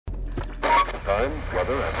time,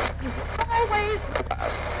 weather, and highways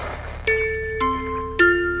pass.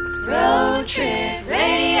 Road Trip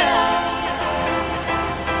Radio.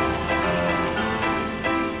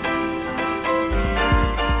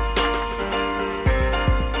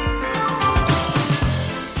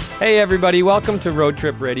 Hey everybody, welcome to Road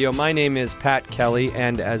Trip Radio. My name is Pat Kelly,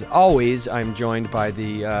 and as always, I'm joined by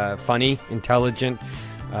the funny, intelligent,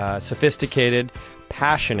 sophisticated,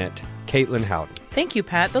 passionate Caitlin Howden. Thank you,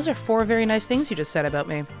 Pat. Those are 4 very nice things you just said about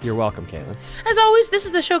me. You're welcome, Caitlin. As always, this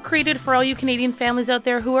is the show created for all you Canadian families out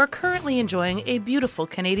there who are currently enjoying a beautiful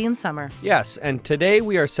Canadian summer. Yes, and today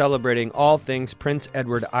we are celebrating all things Prince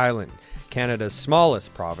Edward Island, Canada's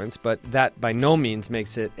smallest province, but that by no means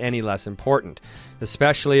makes it any less important,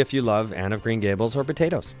 especially if you love Anne of Green Gables or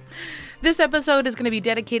potatoes. This episode is going to be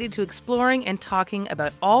dedicated to exploring and talking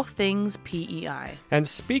about all things PEI. And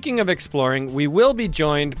speaking of exploring, we will be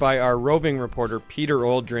joined by our roving reporter, Peter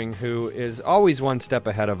Oldring, who is always one step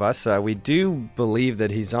ahead of us. We do believe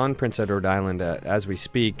that he's on Prince Edward Island as we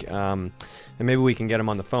speak, and maybe we can get him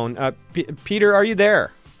on the phone. Peter, are you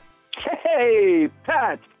there? Hey,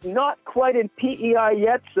 Pat, not quite in PEI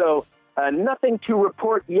yet, so nothing to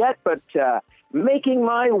report yet, but making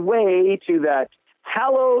my way to that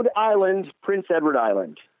hallowed island, Prince Edward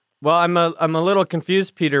Island. Well, I'm a little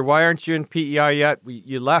confused, Peter. Why aren't you in PEI yet?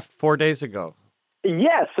 You left 4 days ago.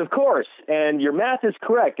 Yes, of course, and your math is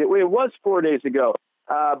correct. It was 4 days ago,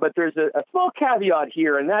 but there's a small caveat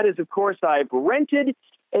here, and that is, of course, I've rented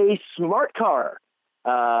a smart car.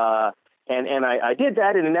 And I did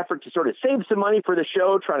that in an effort to sort of save some money for the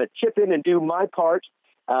show, trying to chip in and do my part.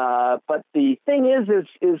 But the thing is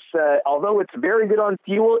although it's very good on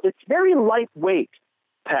fuel, it's very lightweight,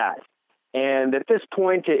 Pat. And at this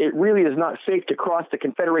point, it really is not safe to cross the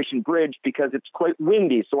Confederation Bridge because it's quite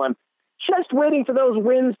windy. So I'm just waiting for those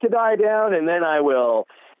winds to die down, and then I will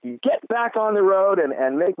get back on the road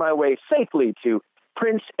and make my way safely to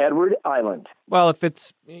Prince Edward Island. Well, if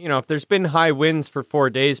there's been high winds for 4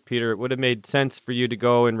 days, Peter, it would have made sense for you to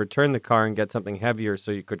go and return the car and get something heavier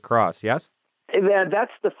so you could cross, yes?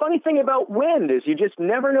 That's the funny thing about wind, is you just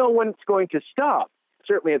never know when it's going to stop.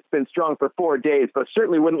 Certainly it's been strong for 4 days, but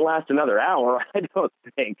certainly wouldn't last another hour, I don't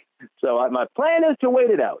think. So my plan is to wait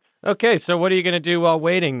it out. Okay, so what are you going to do while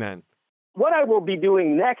waiting then? What I will be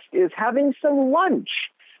doing next is having some lunch.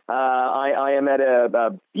 I am at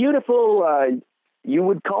a beautiful... you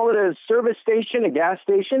would call it a service station, a gas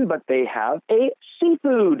station, but they have a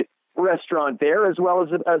seafood restaurant there, as well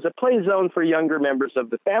as a play zone for younger members of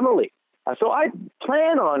the family. So I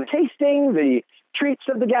plan on tasting the treats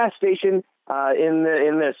of the gas station in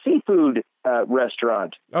the seafood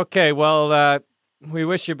restaurant. Okay, well, we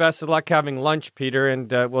wish you best of luck having lunch, Peter,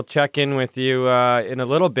 and we'll check in with you in a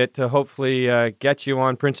little bit to hopefully get you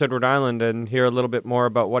on Prince Edward Island and hear a little bit more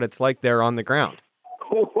about what it's like there on the ground.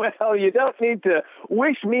 Well, you don't need to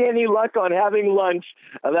wish me any luck on having lunch.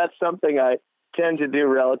 That's something I tend to do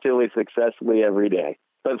relatively successfully every day.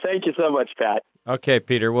 But thank you so much, Pat. Okay,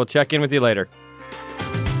 Peter. We'll check in with you later.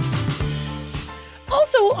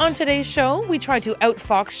 Also on today's show, we tried to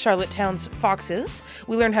outfox Charlottetown's foxes.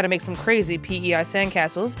 We learned how to make some crazy PEI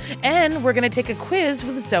sandcastles. And we're going to take a quiz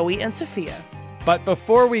with Zoe and Sophia. But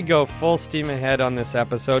before we go full steam ahead on this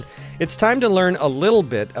episode, it's time to learn a little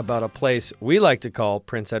bit about a place we like to call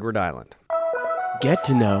Prince Edward Island. Get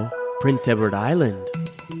to know Prince Edward Island.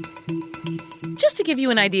 Just to give you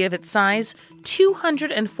an idea of its size,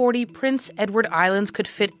 240 Prince Edward Islands could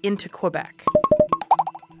fit into Quebec.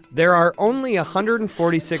 There are only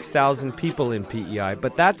 146,000 people in PEI,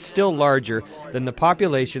 but that's still larger than the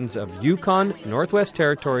populations of Yukon, Northwest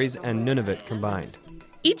Territories, and Nunavut combined.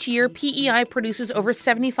 Each year, PEI produces over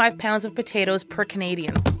 75 pounds of potatoes per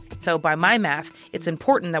Canadian. So by my math, it's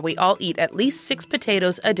important that we all eat at least 6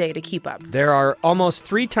 potatoes a day to keep up. There are almost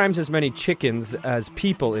 3 times as many chickens as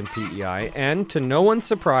people in PEI, and to no one's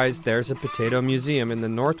surprise, there's a potato museum in the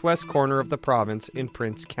northwest corner of the province in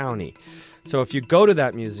Prince County. So if you go to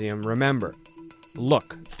that museum, remember,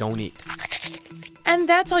 look, don't eat. And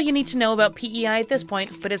that's all you need to know about PEI at this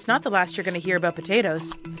point, but it's not the last you're going to hear about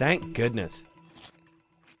potatoes. Thank goodness.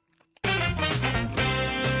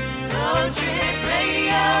 Road Trip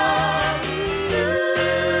Radio. Ooh,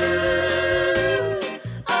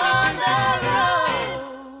 on the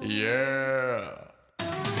road. Yeah.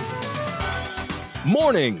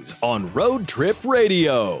 Mornings on Road Trip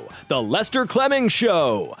Radio, The Lester Clemmings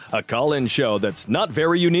Show, a call-in show that's not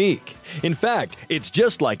very unique. In fact, it's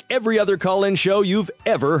just like every other call-in show you've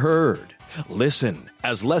ever heard. Listen,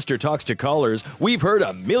 as Lester talks to callers we've heard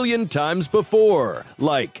 1,000,000 times before,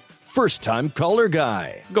 like first-time caller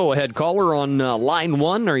guy. Go ahead, caller, on line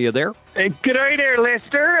 1. Are you there? Good day there,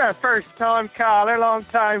 Lister. First-time caller,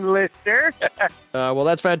 long-time listener. Well,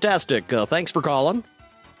 that's fantastic. Thanks for calling.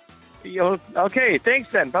 Okay,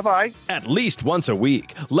 thanks then. Bye-bye. At least once a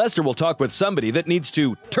week, Lester will talk with somebody that needs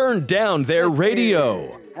to turn down their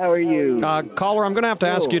radio. How are you? Caller, I'm going to have to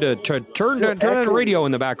ask you to turn that radio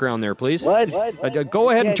in the background there, please. What? Go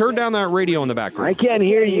ahead and turn down that radio in the I background. can't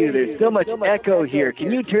hear you. There's so much echo here.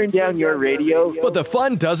 Can you turn down your radio? But the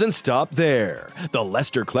fun doesn't stop there. The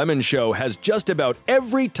Lester Clemens Show has just about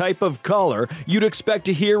every type of caller you'd expect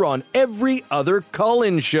to hear on every other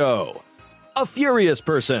call-in show. A furious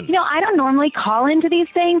person. You know, I don't normally call into these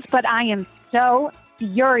things, but I am so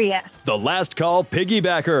furious. The last call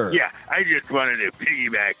piggybacker. Yeah, I just wanted to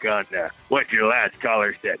piggyback on what your last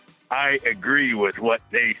caller said. I agree with what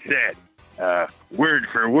they said, word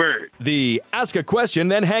for word. The ask a question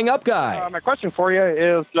then hang up guy. My question for you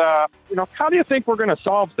is, how do you think we're going to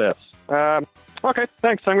solve this? Okay,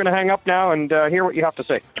 thanks. I'm going to hang up now and hear what you have to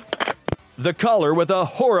say. The caller with a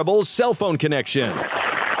horrible cell phone connection.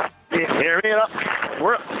 You hear me?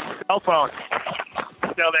 We're cell phone.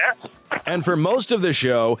 Still there? And for most of the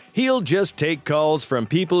show, he'll just take calls from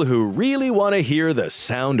people who really want to hear the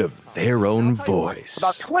sound of their own voice.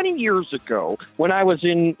 About 20 years ago, when I was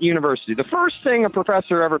in university, the first thing a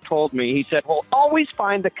professor ever told me, he said, well, always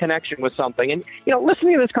find the connection with something. And,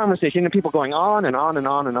 listening to this conversation and people going on and on and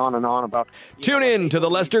on and on and on about... Tune in to the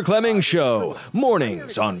Lester Clemens Show,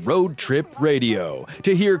 mornings on Road Trip Radio,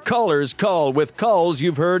 to hear callers call with calls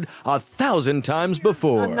you've heard 1,000 times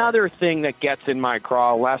before. Another thing that gets in my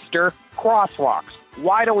craw, Lester, crosswalks.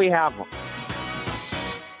 Why do we have them?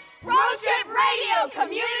 Road Trip Radio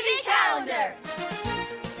Community Calendar.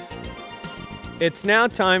 It's now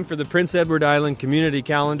time for the Prince Edward Island Community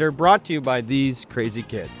Calendar, brought to you by these crazy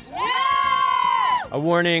kids. Yeah! A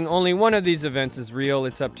warning, only one of these events is real.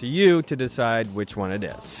 It's up to you to decide which one it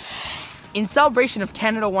is. In celebration of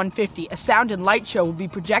Canada 150, a sound and light show will be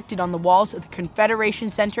projected on the walls of the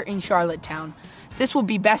Confederation Center in Charlottetown. This will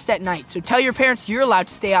be best at night, so tell your parents you're allowed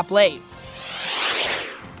to stay up late.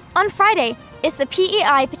 On Friday is the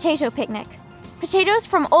PEI Potato Picnic. Potatoes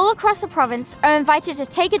from all across the province are invited to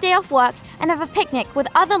take a day off work and have a picnic with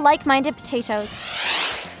other like-minded potatoes.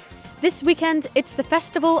 This weekend, it's the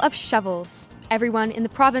Festival of Shovels. Everyone in the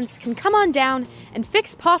province can come on down and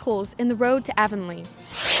fix potholes in the road to Avonlea.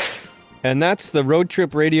 And that's the Road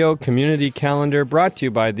Trip Radio Community Calendar, brought to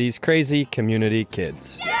you by these crazy community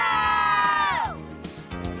kids.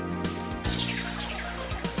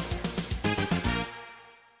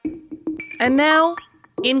 And now,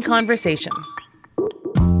 in conversation.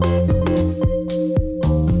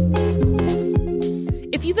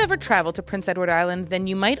 If you've ever traveled to Prince Edward Island, then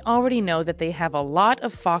you might already know that they have a lot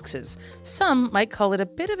of foxes. Some might call it a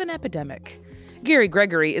bit of an epidemic. Gary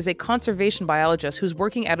Gregory is a conservation biologist who's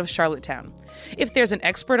working out of Charlottetown. If there's an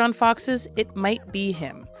expert on foxes, it might be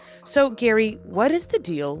him. So, Gary, what is the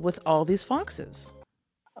deal with all these foxes?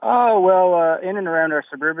 Oh, well, in and around our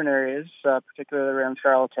suburban areas, particularly around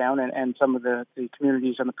Charlottetown and some of the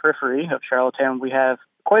communities on the periphery of Charlottetown, we have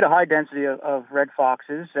quite a high density of red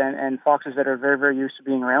foxes and foxes that are very, very used to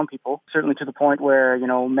being around people, certainly to the point where,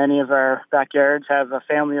 many of our backyards have a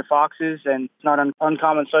family of foxes, and it's not an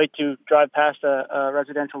uncommon sight to drive past a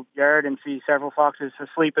residential yard and see several foxes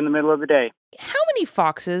asleep in the middle of the day. How many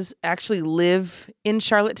foxes actually live in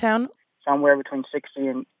Charlottetown? Somewhere between 60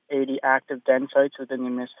 and 80 active den sites within the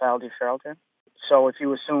municipality of Charlottetown. So if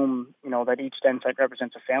you assume, that each den site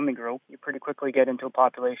represents a family group, you pretty quickly get into a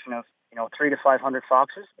population of, 300 to 500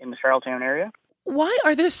 foxes in the Charlottetown area. Why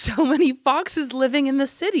are there so many foxes living in the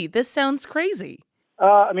city? This sounds crazy.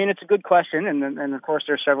 It's a good question, and of course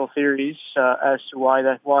there are several theories as to why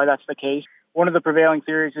that's the case. One of the prevailing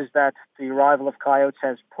theories is that the arrival of coyotes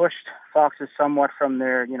has pushed foxes somewhat from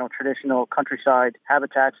their, traditional countryside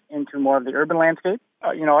habitats into more of the urban landscape.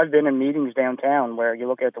 I've been in meetings downtown where you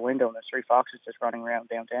look out the window and there's 3 foxes just running around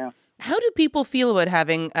downtown. How do people feel about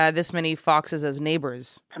having this many foxes as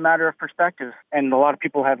neighbors? It's a matter of perspective, and a lot of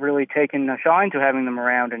people have really taken a shine to having them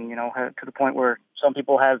around, and to the point where some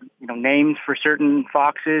people have names for certain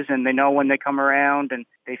foxes, and they know when they come around, and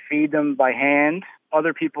they feed them by hand.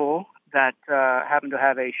 Other people that happen to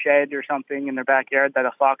have a shed or something in their backyard that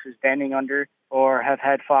a fox is denning under, or have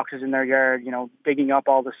had foxes in their yard, digging up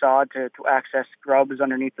all the sod to access grubs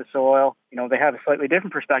underneath the soil. They have a slightly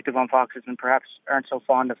different perspective on foxes and perhaps aren't so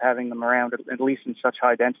fond of having them around, at least in such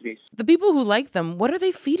high densities. The people who like them, what are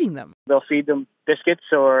they feeding them? They'll feed them biscuits,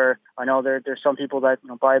 or I know there's some people that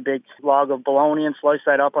buy a big log of bologna and slice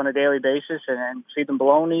that up on a daily basis and feed them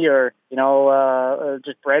bologna, or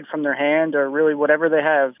just bread from their hand, or really whatever they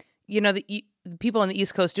have. people on the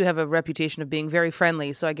East Coast do have a reputation of being very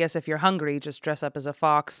friendly. So I guess if you're hungry, just dress up as a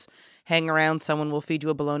fox, hang around, someone will feed you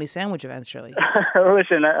a bologna sandwich eventually.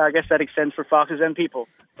 Listen, I guess that extends for foxes and people.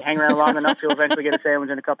 You hang around long enough, you'll eventually get a sandwich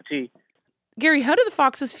and a cup of tea. Gary, how do the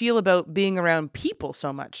foxes feel about being around people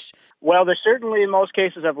so much? Well, they certainly, in most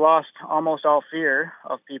cases, have lost almost all fear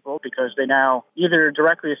of people because they now either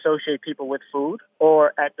directly associate people with food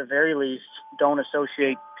or, at the very least, don't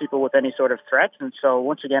associate people with any sort of threats. And so,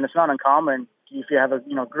 once again, it's not uncommon if you have a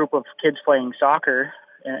group of kids playing soccer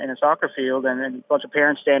in a soccer field and a bunch of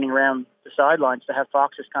parents standing around the sidelines to have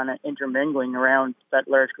foxes kind of intermingling around that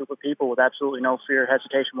large group of people with absolutely no fear or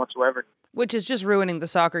hesitation whatsoever. Which is just ruining the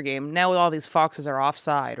soccer game. Now all these foxes are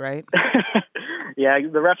offside, right? Yeah,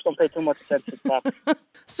 the refs don't pay too much attention to that.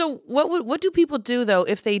 So what do people do, though,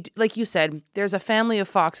 if they, like you said, there's a family of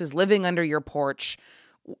foxes living under your porch?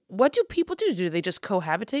 What do people do? Do they just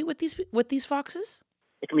cohabitate with these foxes?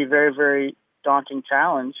 It can be a very, very daunting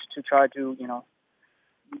challenge to try to,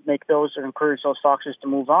 make those or encourage those foxes to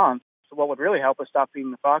move on. So what would really help is stop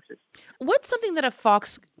feeding the foxes. What's something that a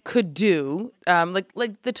fox could do,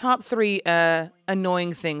 like the top 3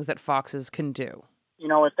 annoying things that foxes can do?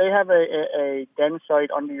 If they have a den site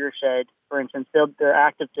under your shed, for instance, they're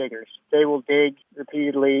active diggers. They will dig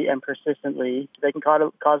repeatedly and persistently. They can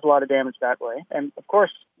cause a lot of damage that way. And, of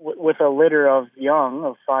course, with a litter of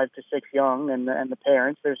 5 to 6 young, and the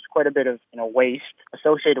parents, there's quite a bit of waste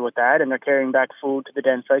associated with that, and they're carrying back food to the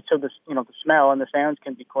den site. So the smell and the sounds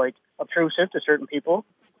can be quite obtrusive to certain people.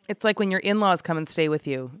 It's like when your in-laws come and stay with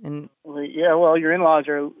you. Yeah, well, your in-laws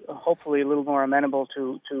are hopefully a little more amenable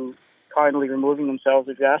to kindly removing themselves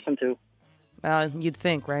if you ask them to. You'd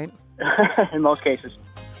think, right? In most cases.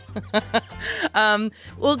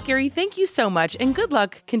 Well, Gary, thank you so much, and good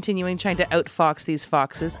luck continuing trying to outfox these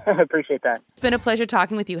foxes. I appreciate that. It's been a pleasure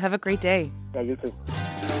talking with you. Have a great day. Yeah, you too.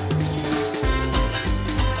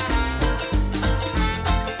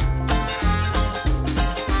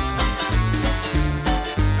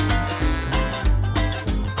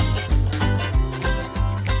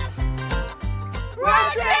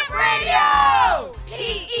 Road Trip Radio!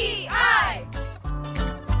 PEI!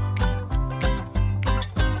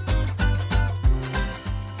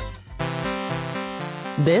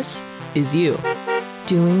 This is you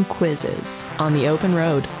doing quizzes on the open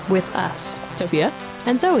road with us, Sophia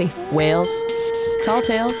and Zoe. Whales, tall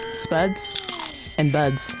tales, spuds, and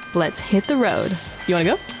buds. Let's hit the road. You want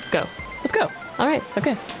to go? Go. Let's go. All right.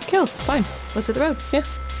 Okay. Cool. Fine. Let's hit the road. Yeah.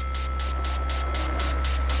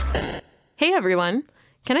 Hey everyone,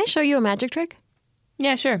 can I show you a magic trick?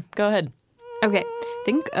 Yeah, sure. Go ahead. Okay,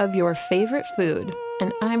 think of your favorite food,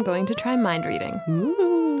 and I'm going to try mind reading.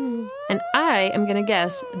 Ooh. And I am going to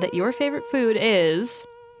guess that your favorite food is...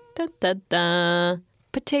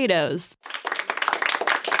 potatoes.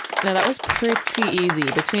 Now that was pretty easy.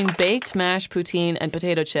 Between baked, mashed, poutine, and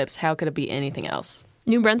potato chips, how could it be anything else?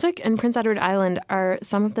 New Brunswick and Prince Edward Island are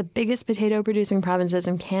some of the biggest potato-producing provinces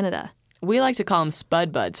in Canada. We like to call them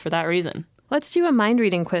spud buds for that reason. Let's do a mind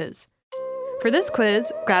reading quiz. For this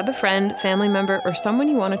quiz, grab a friend, family member, or someone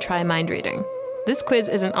you want to try mind reading. This quiz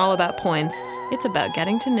isn't all about points. It's about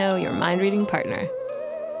getting to know your mind reading partner.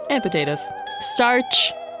 And potatoes.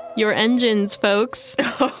 Starch your engines, folks.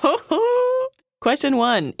 Question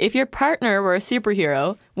 1. If your partner were a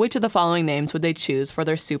superhero, which of the following names would they choose for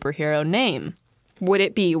their superhero name? Would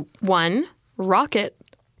it be 1, Rocket,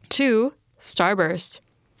 2, Starburst,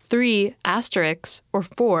 3, Asterix, or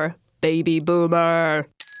 4, Baby Boomer?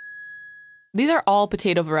 These are all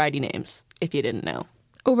potato variety names, if you didn't know.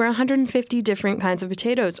 Over 150 different kinds of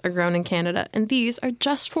potatoes are grown in Canada, and these are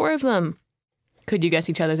just 4 of them. Could you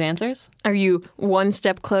guess each other's answers? Are you one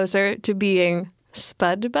step closer to being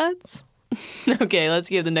spud buds? Okay, let's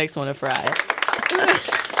give the next one a try.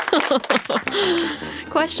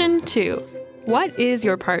 Question 2. What is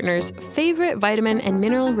your partner's favorite vitamin and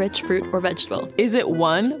mineral-rich fruit or vegetable? Is it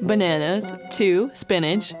 1, bananas, 2,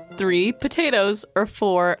 spinach, 3, potatoes, or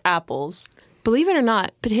 4, apples? Believe it or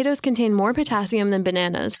not, potatoes contain more potassium than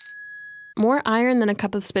bananas, more iron than a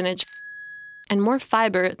cup of spinach, and more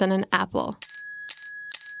fiber than an apple.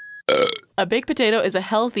 A baked potato is a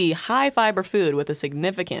healthy, high-fiber food with a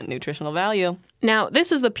significant nutritional value. Now,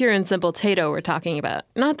 this is the pure and simple tato we're talking about,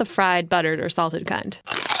 not the fried, buttered, or salted kind.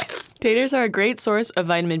 Taters are a great source of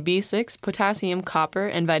vitamin B6, potassium, copper,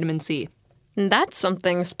 and vitamin C. And that's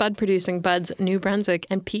something spud-producing buds New Brunswick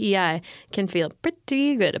and PEI can feel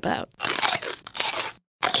pretty good about.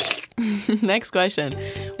 Next question.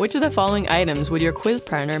 Which of the following items would your quiz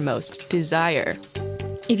partner most desire?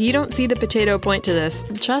 If you don't see the potato point to this,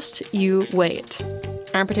 just you wait.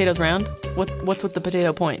 Aren't potatoes round? What's with the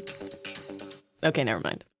potato point? Okay, never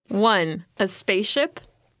mind. 1. A spaceship.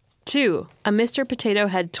 2. A Mr. Potato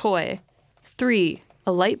Head toy. 3.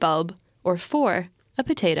 A light bulb. Or 4. A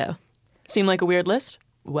potato. Seem like a weird list?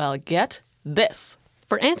 Well, get this.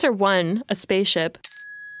 For answer 1, a spaceship,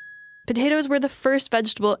 potatoes were the first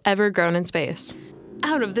vegetable ever grown in space.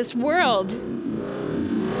 Out of this world!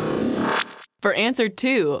 For answer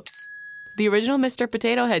 2, the original Mr.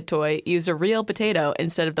 Potato Head toy used a real potato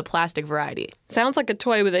instead of the plastic variety. Sounds like a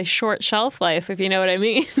toy with a short shelf life, if you know what I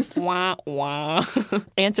mean. Wah, wah.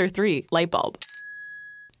 Answer 3, light bulb.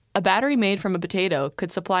 A battery made from a potato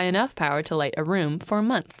could supply enough power to light a room for a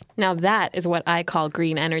month. Now that is what I call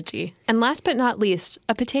green energy. And last but not least,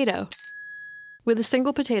 a potato. With a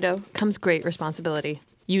single potato comes great responsibility.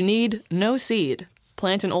 You need no seed.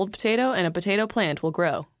 Plant an old potato and a potato plant will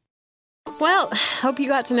grow. Well, hope you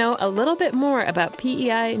got to know a little bit more about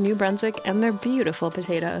PEI New Brunswick and their beautiful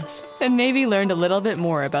potatoes. And maybe learned a little bit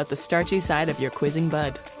more about the starchy side of your quizzing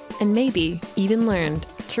bud. And maybe even learned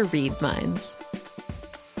to read minds.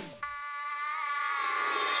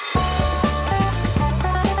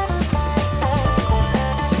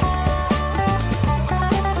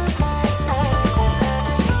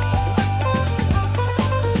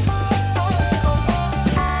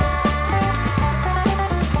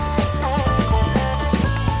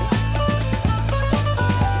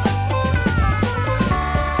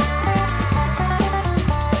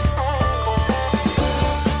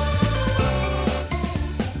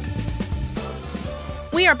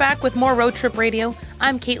 We are back with more Road Trip Radio.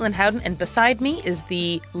 I'm Caitlin Howden, and beside me is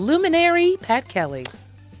the luminary Pat Kelly.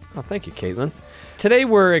 Oh, thank you, Caitlin. Today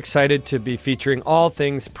we're excited to be featuring all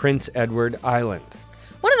things Prince Edward Island.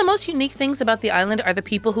 One of the most unique things about the island are the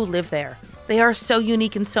people who live there. They are so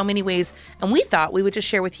unique in so many ways, and we thought we would just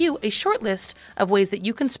share with you a short list of ways that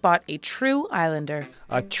you can spot a true islander.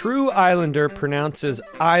 A true islander pronounces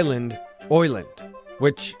island Oiland,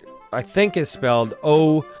 which I think is spelled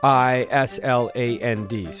O-I-S-L-A-N-D,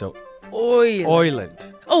 so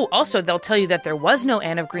Oiland. Oh, also, they'll tell you that there was no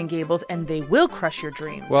Anne of Green Gables, and they will crush your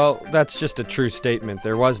dreams. Well, that's just a true statement.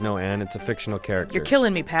 There was no Anne. It's a fictional character. You're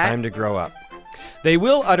killing me, Pat. Time to grow up. They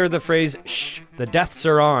will utter the phrase, shh, the deaths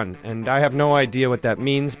are on, and I have no idea what that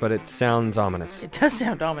means, but it sounds ominous. It does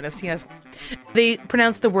sound ominous, yes. They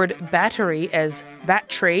pronounce the word battery as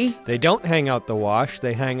battery. They don't hang out the wash,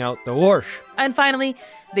 they hang out the wash. And finally,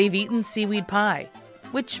 they've eaten seaweed pie,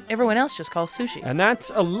 which everyone else just calls sushi. And that's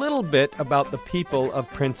a little bit about the people of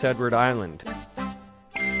Prince Edward Island.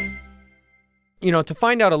 You know, to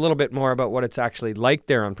find out a little bit more about what it's actually like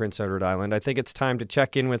there on Prince Edward Island, I think it's time to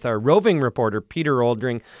check in with our roving reporter, Peter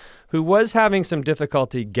Oldring, who was having some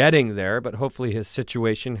difficulty getting there, but hopefully his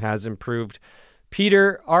situation has improved.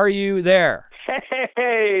 Peter, are you there?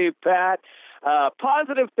 Hey, Pat.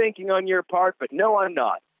 Positive thinking on your part, but no, I'm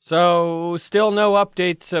not. So, still no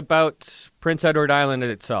updates about Prince Edward Island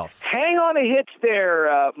itself? Hang on a hitch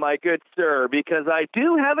there, my good sir, because I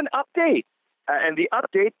do have an update. And the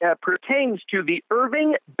update pertains to the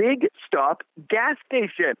Irving Big Stop gas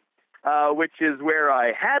station, which is where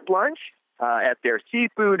I had lunch at their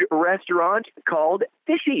seafood restaurant called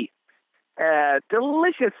Fishy.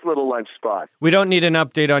 Delicious little lunch spot. We don't need an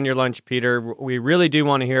update on your lunch, Peter. We really do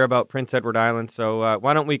want to hear about Prince Edward Island, so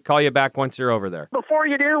why don't we call you back once you're over there? Before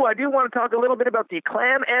you do, I do want to talk a little bit about the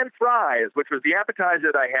clam and fries, which was the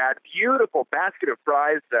appetizer that I had. Beautiful basket of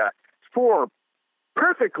fries, 4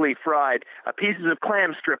 perfectly fried pieces of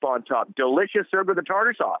clam strip on top. Delicious, served with a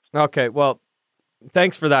tartar sauce. Okay, well,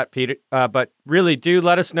 thanks for that, Peter. But really, do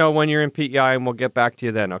let us know when you're in PEI, and we'll get back to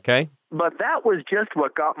you then, okay? But that was just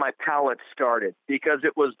what got my palate started, because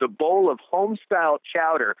it was the bowl of home-style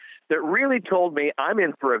chowder that really told me I'm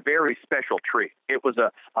in for a very special treat. It was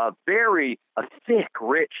a very thick,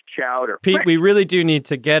 rich chowder. Pete, we really do need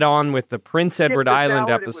to get on with the Prince Edward Island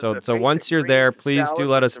episode. So once you're there, please do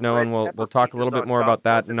let us know, and we'll talk a little bit more about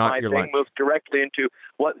that and not your lunch. Moved directly into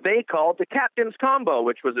what they called the Captain's Combo,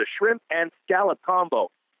 which was a shrimp and scallop combo.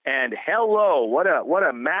 And hello, what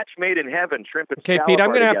a match made in heaven, shrimp and scallop. Okay, Pete, I'm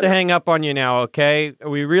going to have to hang up on you now, okay?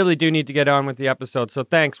 We really do need to get on with the episode, so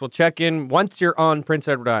thanks. We'll check in once you're on Prince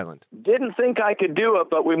Edward Island. Didn't think I could do it,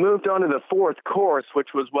 but we moved on to the 4th course,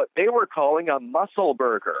 which was what they were calling a mussel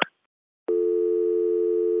burger.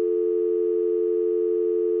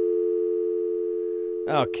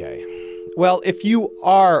 Okay. Well, if you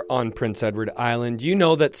are on Prince Edward Island, you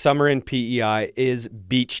know that summer in PEI is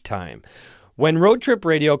beach time. When Road Trip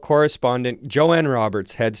Radio correspondent Joanne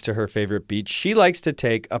Roberts heads to her favorite beach, she likes to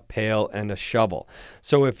take a pail and a shovel.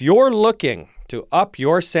 So if you're looking to up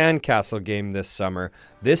your sandcastle game this summer,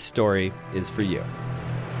 this story is for you.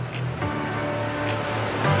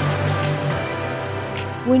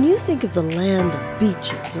 When you think of the land of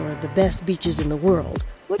beaches, or the best beaches in the world,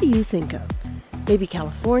 what do you think of? Maybe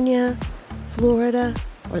California, Florida,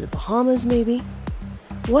 or the Bahamas maybe?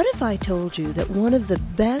 What if I told you that one of the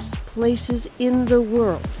best places in the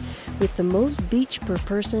world with the most beach per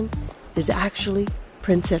person is actually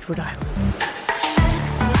Prince Edward Island?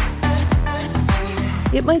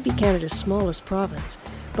 It might be Canada's smallest province,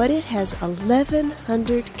 but it has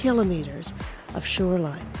 1,100 kilometers of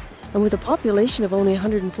shoreline. And with a population of only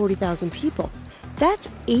 140,000 people, that's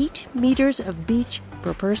 8 meters of beach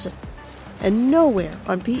per person. And nowhere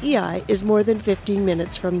on PEI is more than 15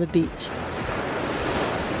 minutes from the beach.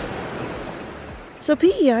 So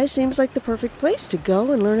PEI seems like the perfect place to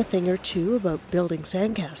go and learn a thing or two about building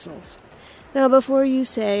sandcastles. Now, before you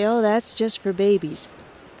say, oh, that's just for babies,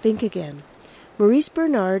 think again. Maurice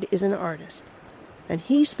Bernard is an artist, and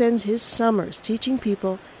he spends his summers teaching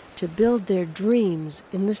people to build their dreams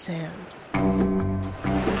in the sand.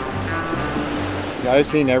 Yeah, I've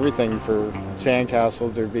seen everything for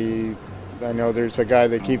sandcastles. I know there's a guy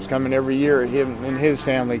that keeps coming every year. Him and his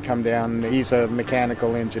family come down. He's a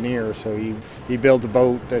mechanical engineer, so he builds a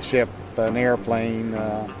boat, a ship, an airplane,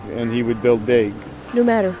 and he would build big. No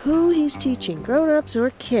matter who he's teaching, grown-ups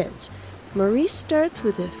or kids, Maurice starts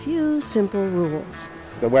with a few simple rules.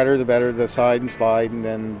 The wetter the better, the side and slide, and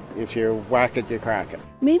then if you whack it, you crack it.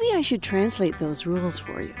 Maybe I should translate those rules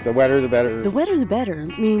for you. The wetter the better. The wetter the better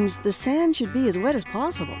means the sand should be as wet as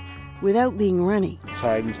possible without being runny.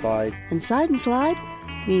 Side and slide. And side and slide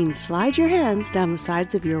means slide your hands down the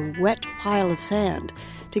sides of your wet pile of sand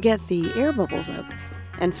to get the air bubbles out.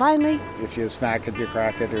 And finally, if you smack it, you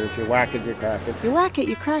crack it, or if you whack it, you crack it. You whack it,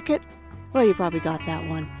 you crack it. Well, you probably got that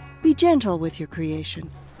one. Be gentle with your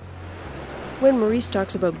creation. When Maurice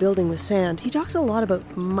talks about building with sand, he talks a lot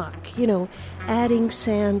about muck, adding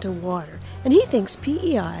sand to water. And he thinks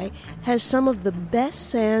PEI has some of the best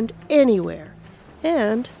sand anywhere.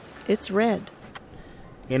 And it's red.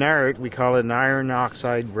 In art, we call it an iron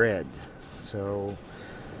oxide red. So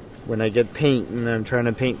when I get paint and I'm trying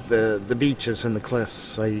to paint the beaches and the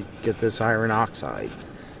cliffs, I get this iron oxide.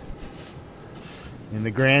 And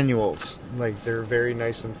the granules, they're very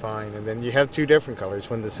nice and fine. And then you have two different colors.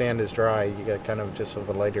 When the sand is dry, you get kind of just a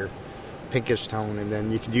lighter pinkish tone. And then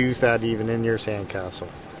you can use that even in your sandcastle.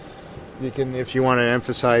 You can, if you want to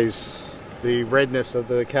emphasize the redness of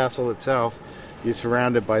the castle itself, you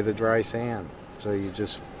surround it by the dry sand. So you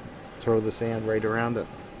just throw the sand right around it.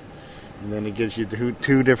 And then it gives you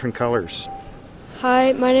two different colors.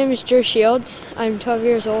 Hi, my name is Drew Shields. I'm 12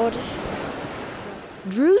 years old.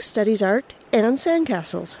 Drew studies art and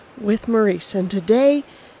sandcastles with Maurice, and today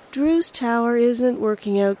Drew's tower isn't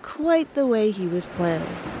working out quite the way he was planning.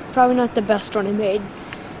 Probably not the best one I made.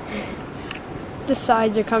 The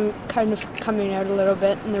sides are kind of coming out a little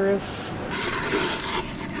bit, and the roof.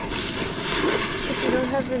 If you don't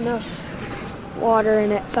have enough water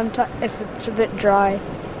in it, sometimes if it's a bit dry,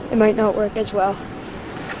 it might not work as well.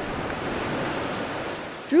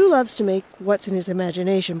 Drew loves to make what's in his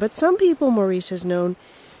imagination, but some people Maurice has known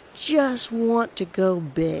just want to go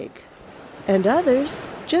big. And others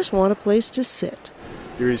just want a place to sit.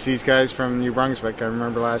 There's these guys from New Brunswick. I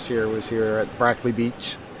remember last year I was here at Brackley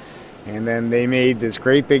Beach. And then they made this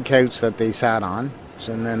great big couch that they sat on.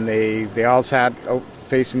 And then they all sat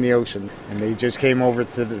facing the ocean. And they just came over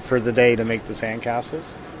for the day to make the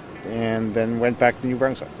sandcastles. And then went back to New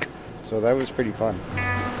Brunswick. So that was pretty fun.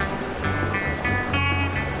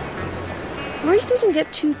 Maurice doesn't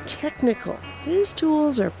get too technical. His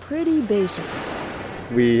tools are pretty basic.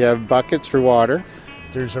 We have buckets for water.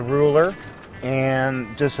 There's a ruler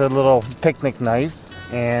and just a little picnic knife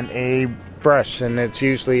and a brush. And it's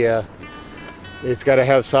usually it's got to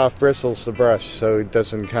have soft bristles to brush so it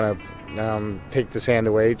doesn't kind of take the sand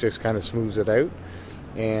away, just kind of smooths it out.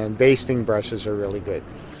 And basting brushes are really good.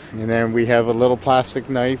 And then we have a little plastic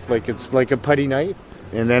knife, it's like a putty knife.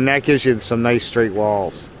 And then that gives you some nice straight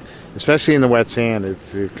walls. Especially in the wet sand,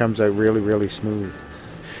 it comes out really, really smooth.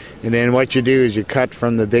 And then what you do is you cut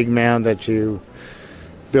from the big mound that you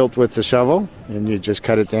built with the shovel, and you just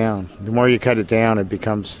cut it down. The more you cut it down, it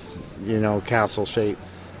becomes, castle shape.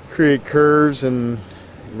 Create curves and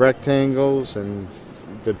rectangles and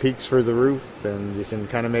the peaks for the roof, and you can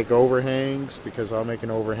kind of make overhangs, because I'll make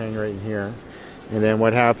an overhang right in here. And then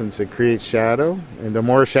what happens, it creates shadow, and the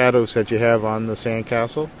more shadows that you have on the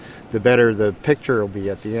sandcastle, the better the picture will be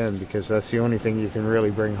at the end, because that's the only thing you can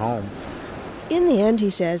really bring home. In the end, he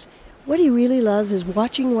says, what he really loves is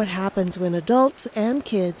watching what happens when adults and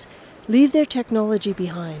kids leave their technology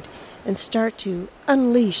behind and start to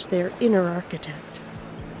unleash their inner architect.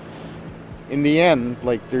 In the end,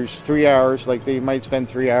 there's 3 hours, they might spend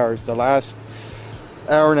 3 hours. The last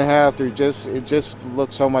hour and a half, it just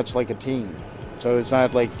looks so much like a team. So it's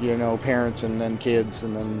not like, parents and then kids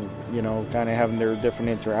and then, kind of having their different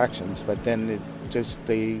interactions. But then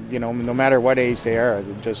no matter what age they are,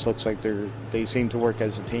 it just looks like they seem to work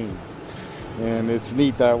as a team. And it's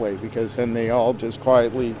neat that way, because then they all just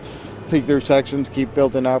quietly take their sections, keep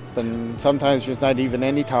building up, and sometimes there's not even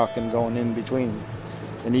any talking going in between.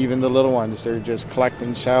 And even the little ones, they're just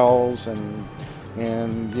collecting shells and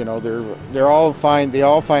they all find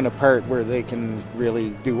a part where they can really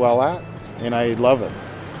do well at, and I love it.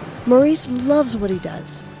 Maurice loves what he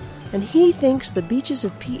does, and he thinks the beaches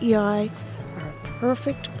of PEI are a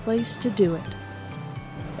perfect place to do it.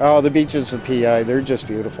 Oh, the beaches of PEI, they're just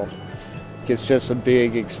beautiful. It's just a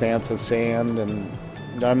big expanse of sand, and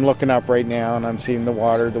I'm looking up right now and I'm seeing the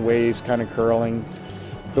water, the waves kind of curling.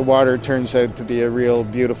 The water turns out to be a real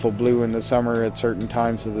beautiful blue in the summer at certain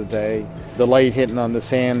times of the day. The light hitting on the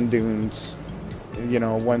sand dunes,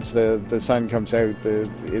 once the sun comes out,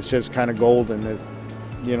 it's just kind of golden.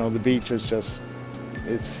 The beach is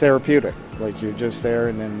it's therapeutic. Like, you're just there,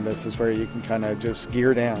 and then this is where you can kind of just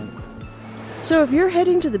gear down. So if you're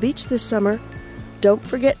heading to the beach this summer, don't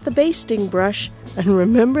forget the basting brush, and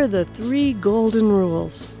remember the 3 golden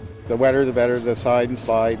rules. The wetter the better, the slide and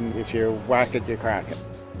slide, and if you whack it, you crack it.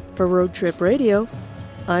 For Road Trip Radio,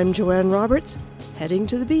 I'm Joanne Roberts, heading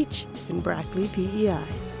to the beach in Brackley, PEI.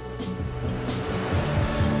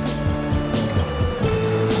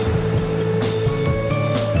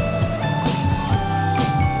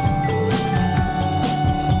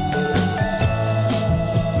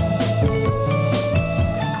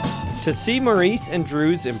 To see Maurice and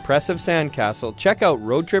Drew's impressive sandcastle, check out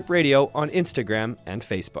Road Trip Radio on Instagram and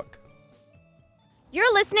Facebook.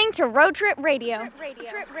 You're listening to Road Trip Radio.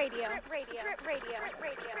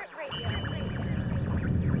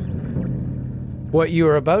 What you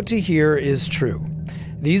are about to hear is true.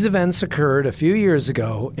 These events occurred a few years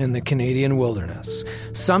ago in the Canadian wilderness.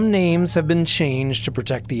 Some names have been changed to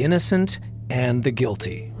protect the innocent and the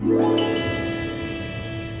guilty.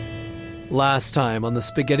 Last time on the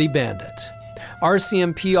Spaghetti Bandit,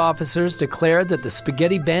 RCMP officers declared that the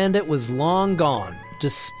Spaghetti Bandit was long gone,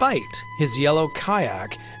 despite his yellow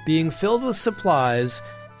kayak being filled with supplies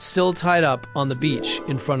still tied up on the beach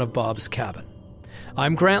in front of Bob's cabin.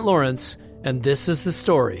 I'm Grant Lawrence, and this is the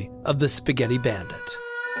story of the Spaghetti Bandit.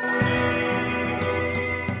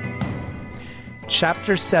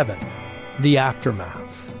 Chapter 7, The Aftermath.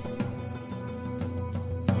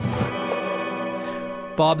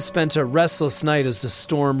 Bob spent a restless night as the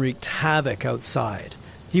storm wreaked havoc outside.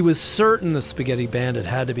 He was certain the Spaghetti Bandit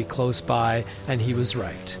had to be close by, and he was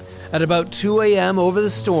right. At about 2 a.m. over the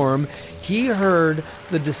storm, he heard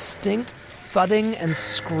the distinct thudding and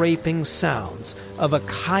scraping sounds of a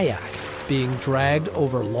kayak being dragged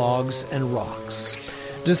over logs and rocks.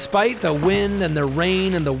 Despite the wind and the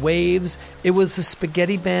rain and the waves, it was the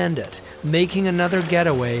Spaghetti Bandit making another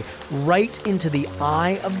getaway right into the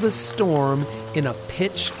eye of the storm in a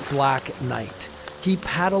pitch-black night. He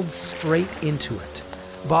paddled straight into it.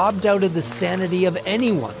 Bob doubted the sanity of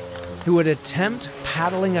anyone who would attempt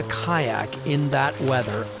paddling a kayak in that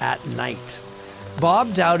weather at night.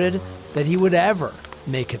 Bob doubted that he would ever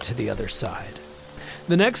make it to the other side.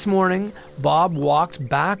 The next morning, Bob walked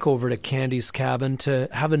back over to Candy's cabin to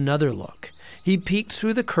have another look. He peeked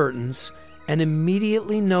through the curtains and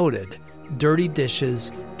immediately noted dirty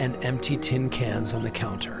dishes and empty tin cans on the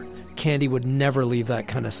counter. Candy would never leave that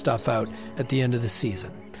kind of stuff out at the end of the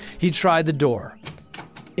season. He tried the door.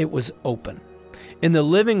 It was open. In the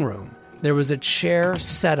living room, there was a chair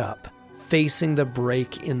set up facing the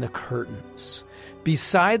break in the curtains.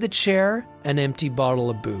 Beside the chair, an empty bottle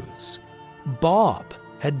of booze. Bob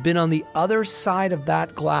had been on the other side of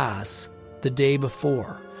that glass the day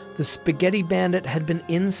before. The Spaghetti Bandit had been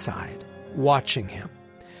inside, watching him.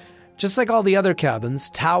 Just like all the other cabins,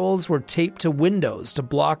 towels were taped to windows to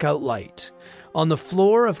block out light. On the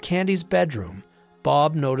floor of Candy's bedroom,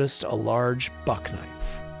 Bob noticed a large buck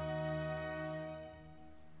knife.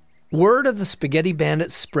 Word of the Spaghetti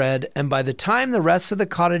Bandit spread, and by the time the rest of the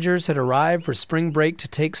cottagers had arrived for spring break to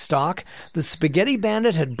take stock, the Spaghetti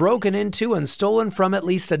Bandit had broken into and stolen from at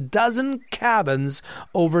least a dozen cabins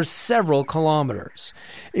over several kilometers.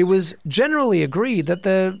 It was generally agreed that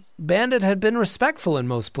the bandit had been respectful in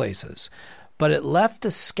most places, but it left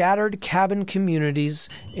the scattered cabin communities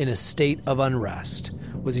in a state of unrest.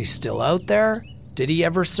 Was he still out there? Did he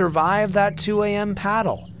ever survive that 2 a.m.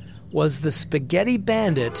 paddle? Was the Spaghetti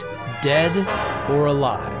Bandit dead or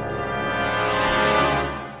alive?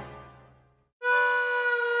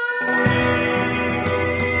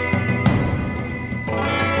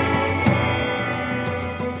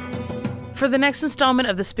 For the next installment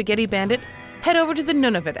of The Spaghetti Bandit, head over to the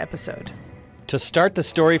Nunavut episode. To start the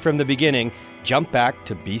story from the beginning, jump back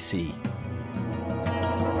to BC.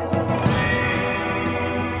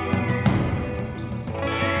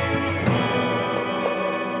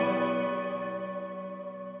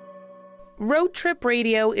 Road Trip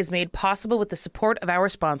Radio is made possible with the support of our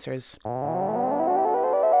sponsors.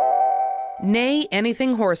 Nay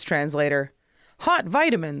Anything Horse Translator, Hot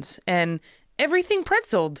Vitamins, and Everything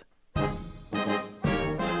Pretzeled.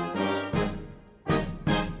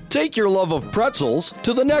 Take your love of pretzels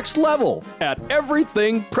to the next level at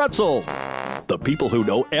Everything Pretzel. The people who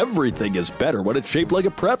know everything is better when it's shaped like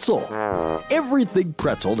a pretzel. Everything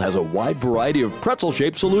Pretzeled has a wide variety of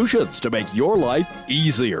pretzel-shaped solutions to make your life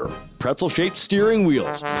easier. Pretzel-shaped steering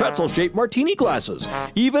wheels, pretzel-shaped martini glasses,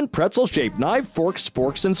 even pretzel-shaped knife, forks,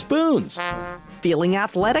 sporks, and spoons. Feeling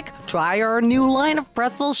athletic? Try our new line of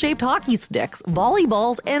pretzel-shaped hockey sticks,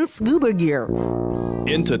 volleyballs, and scuba gear.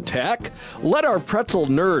 Into tech? Let our pretzel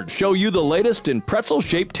nerd show you the latest in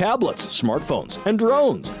pretzel-shaped tablets, smartphones, and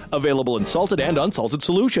drones, available in salted and unsalted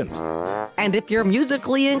solutions. And if you're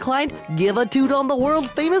musically inclined, give a toot on the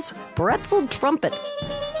world-famous pretzel trumpet.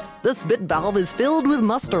 The spit valve is filled with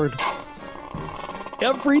mustard.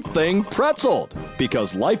 Everything Pretzeled,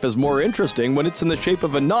 because life is more interesting when it's in the shape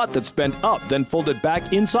of a knot that's bent up then folded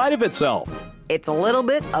back inside of itself. It's a little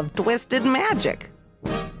bit of twisted magic.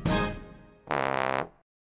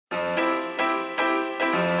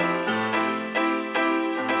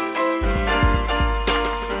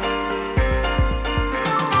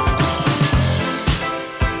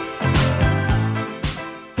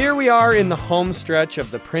 Here we are in the home stretch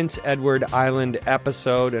of the Prince Edward Island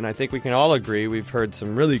episode, and I think we can all agree we've heard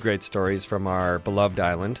some really great stories from our beloved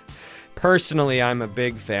island. Personally, I'm a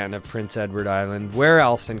big fan of Prince Edward Island. Where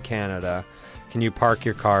else in Canada can you park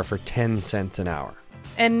your car for 10 cents an hour?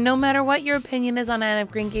 And no matter what your opinion is on Anne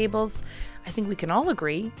of Green Gables, I think we can all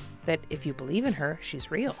agree that if you believe in her,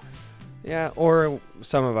 she's real. Yeah, or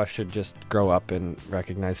some of us should just grow up and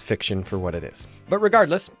recognize fiction for what it is. But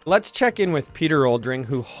regardless, let's check in with Peter Oldring,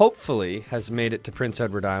 who hopefully has made it to Prince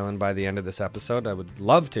Edward Island by the end of this episode. I would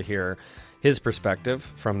love to hear his perspective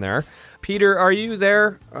from there. Peter, are you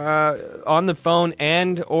there on the phone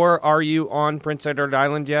or are you on Prince Edward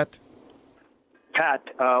Island yet? Pat,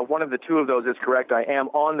 one of the two of those is correct. I am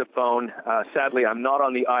on the phone. Sadly, I'm not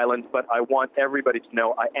on the island, but I want everybody to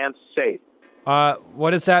know I am safe.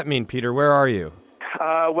 What does that mean, Peter? Where are you?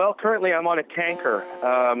 Well, currently I'm on a tanker,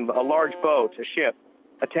 a large boat, a ship,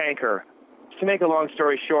 a tanker. To make a long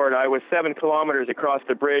story short, I was 7 kilometers across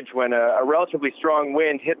the bridge when a relatively strong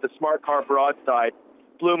wind hit the Smart Car broadside,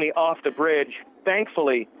 blew me off the bridge.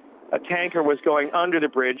 Thankfully, a tanker was going under the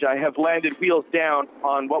bridge. I have landed wheels down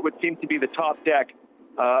on what would seem to be the top deck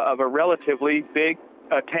of a relatively big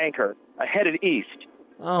tanker, headed east.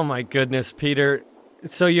 Oh, my goodness, Peter.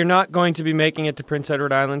 So you're not going to be making it to Prince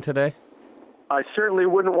Edward Island today? I certainly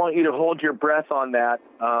wouldn't want you to hold your breath on that.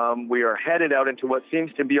 We are headed out into what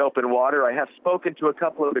seems to be open water. I have spoken to a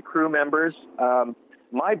couple of the crew members.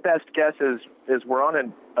 My best guess is we're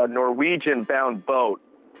on a Norwegian-bound boat.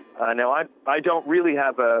 Now, I don't really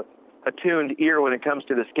have a tuned ear when it comes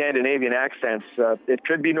to the Scandinavian accents. It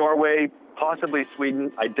could be Norway, possibly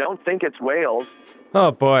Sweden. I don't think it's Wales. Oh,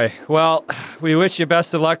 boy. Well, we wish you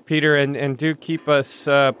best of luck, Peter, and do keep us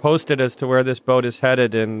posted as to where this boat is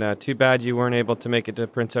headed. And too bad you weren't able to make it to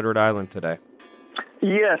Prince Edward Island today.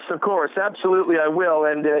 Yes, of course. Absolutely, I will.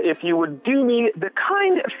 And if you would do me the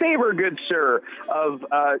kind favor, good sir, of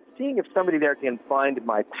seeing if somebody there can find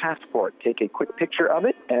my passport, take a quick picture of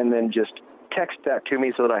it, and then just text that to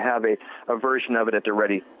me so that I have a version of it at the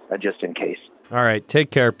ready, just in case. All right.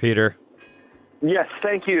 Take care, Peter. Yes,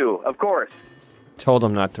 thank you. Of course. Told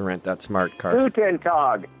him not to rent that smart car. Guten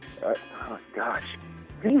Tag. Oh, gosh.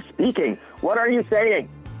 What are you speaking? What are you saying?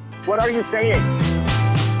 What are you saying?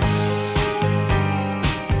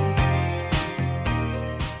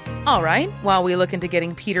 All right, while we look into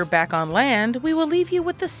getting Peter back on land, we will leave you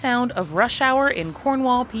with the sound of rush hour in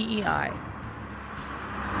Cornwall, PEI.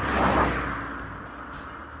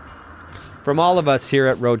 From all of us here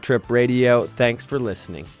at Road Trip Radio, thanks for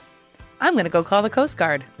listening. I'm going to go call the Coast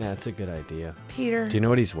Guard. Yeah, that's a good idea. Peter. Do you know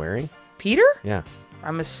what he's wearing? Peter? Yeah.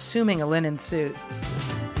 I'm assuming a linen suit.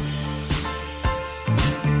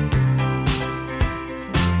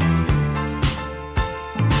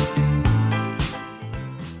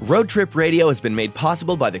 Road Trip Radio has been made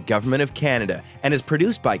possible by the Government of Canada and is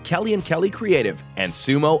produced by Kelly and Kelly Creative and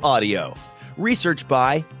Sumo Audio. Research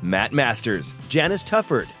by Matt Masters, Janice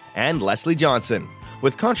Tufford, and Leslie Johnson,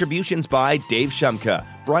 with contributions by Dave Shumka,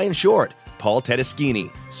 Brian Short, Paul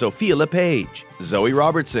Tedeschini, Sophia LePage, Zoe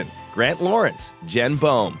Robertson, Grant Lawrence, Jen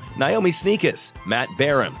Bohm, Naomi Sneakus, Matt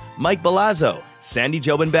Barham, Mike Balazzo, Sandy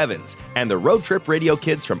Jobin Bevins, and the Road Trip Radio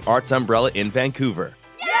kids from Arts Umbrella in Vancouver.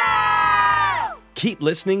 Yeah! Keep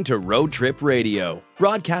listening to Road Trip Radio,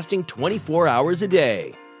 broadcasting 24 hours a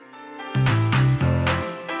day.